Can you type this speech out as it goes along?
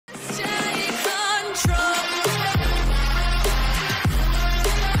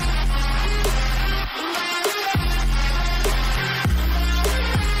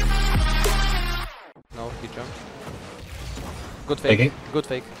Good fake. Okay. Good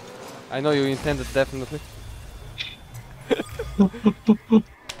fake. I know you intended definitely.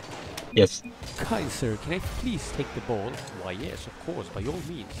 Yes. JaYZaaR, can I please take the ball? Why yes, of course, by all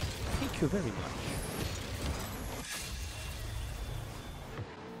means. Thank you very much.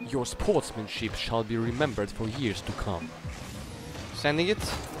 Your sportsmanship shall be remembered for years to come. Sending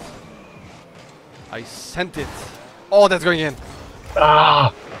it. I sent it. Oh, that's going in.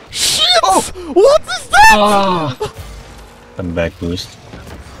 Ah! Shit! Oh! What is that? Ah! Come back boost.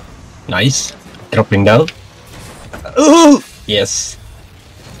 Nice. Dropping down. Ooh! Yes.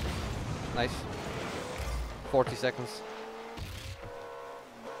 Nice. 40 seconds.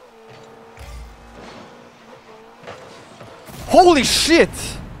 Holy shit!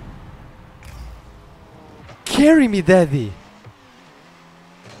 Carry me, daddy!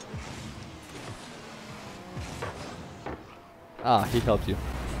 Ah, he helped you.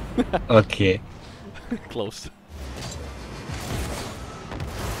 Okay. Close.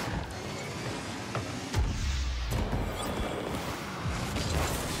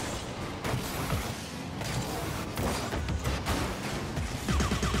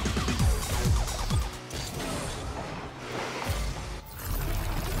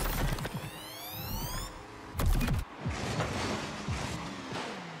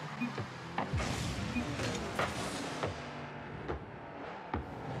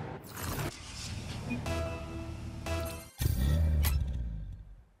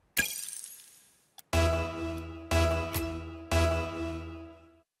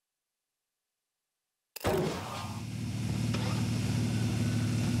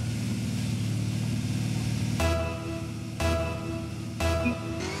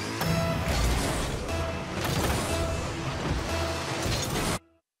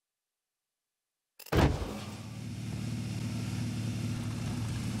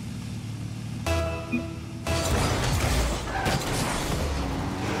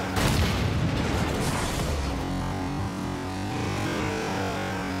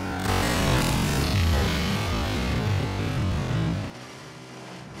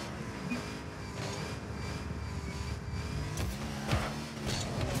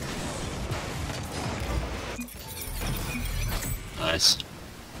 Nice.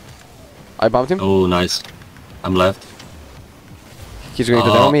 I bumped him. Oh, nice. I'm left. He's going to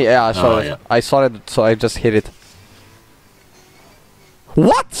demo me. Yeah, I saw it. Yeah. I saw it, so I just hit it.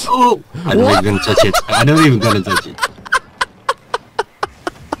 What? Oh! I don't even gonna touch it. I don't even gonna touch it.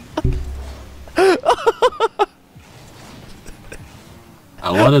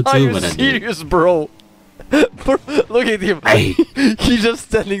 I wanted Are to, you but I didn't. serious, bro? Look at him. Hey. He's just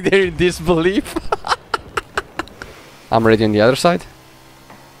standing there in disbelief. I'm ready on the other side.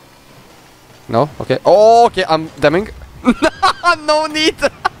 No? Okay. Oh, okay, I'm damming. No need!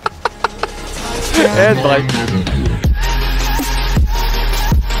 And bye.